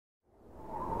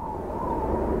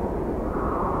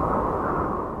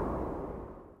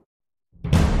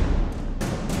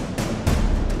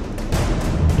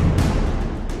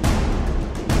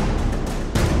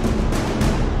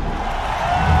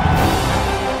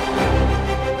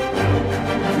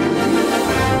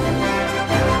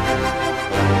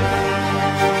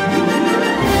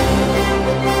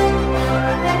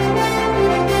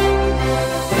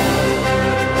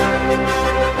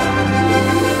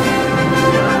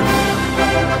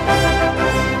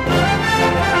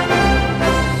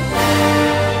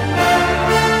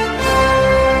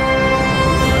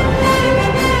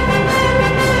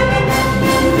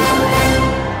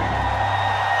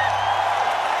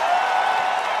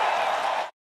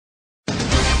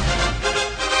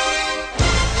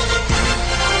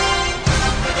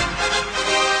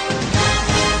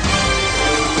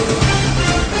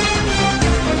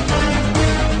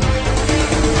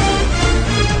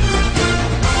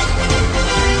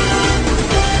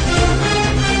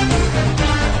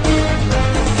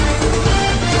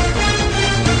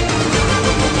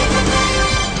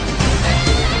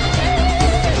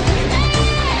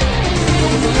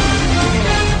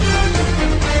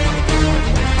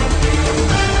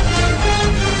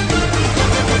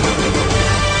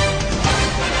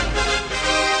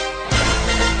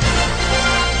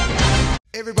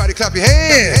clap your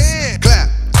hands. Clap,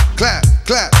 clap,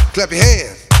 clap, clap your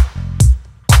hands.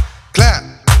 Clap,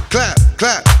 clap,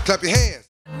 clap, clap your hands.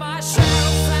 My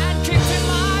shadow side kicked in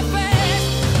my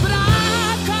face, but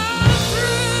I come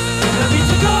through. The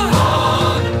beats go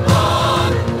on,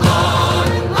 on, on,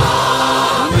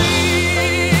 on. We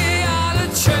are the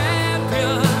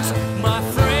champions, my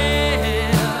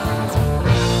friends,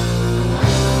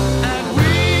 and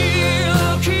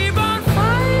we'll keep on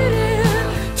fighting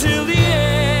till the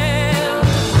end.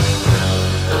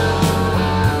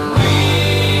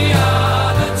 We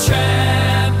are the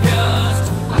champions.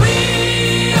 We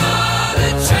are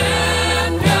the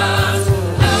champions.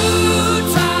 No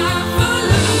time for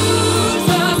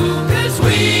losers, 'cause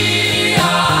we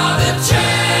are the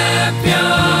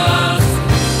champions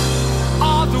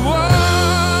of the world.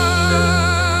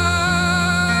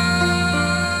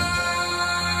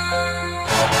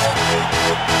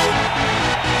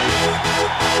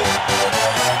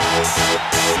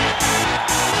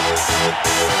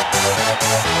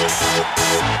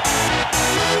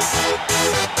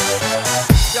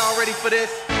 Y'all ready for this?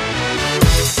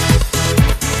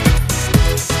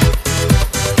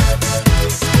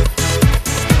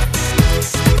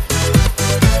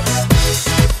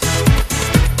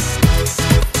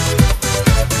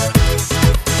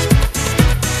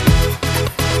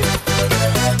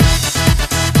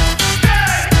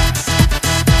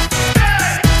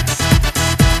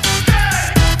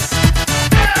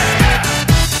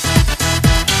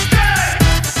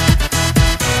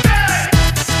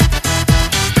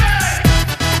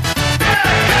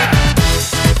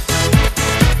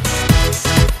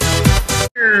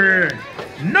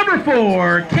 Number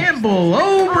 4, Campbell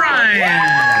O'Brien.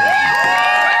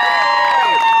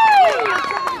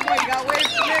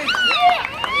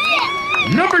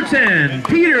 Number 10,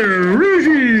 Peter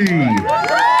Ruggie.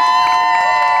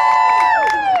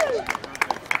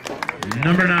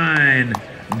 Number 9,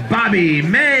 Bobby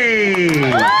May.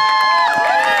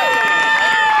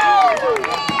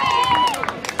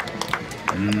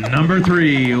 Number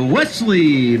 3,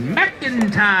 Wesley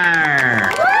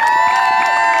McIntyre.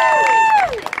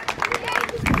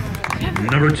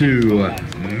 Number 2,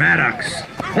 Maddox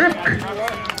Hook.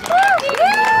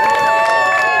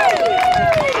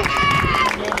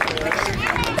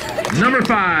 Number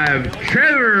 5,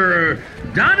 Trevor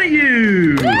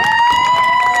Donahue.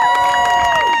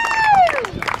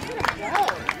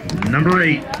 Number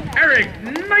 8, Eric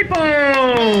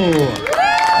Naipo.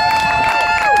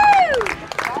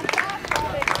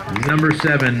 Number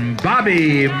 7,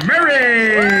 Bobby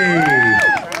Murray.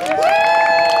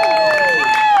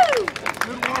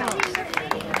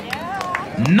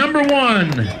 Number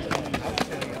 1,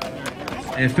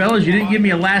 and fellas, you didn't give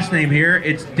me a last name here.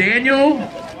 It's Daniel.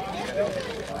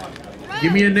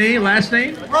 Give me a name, last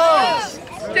name. Rose.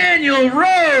 Daniel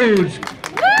Rhodes.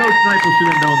 Coach Nigel should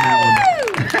have known that one.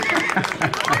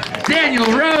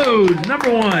 Daniel Rhodes, number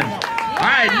 1. All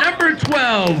right, number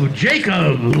 12,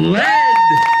 Jacob Led.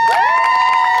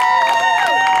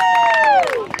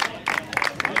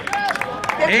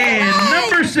 And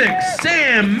number 6,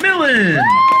 Sam Millen.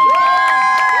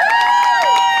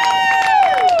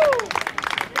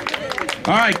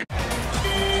 All right.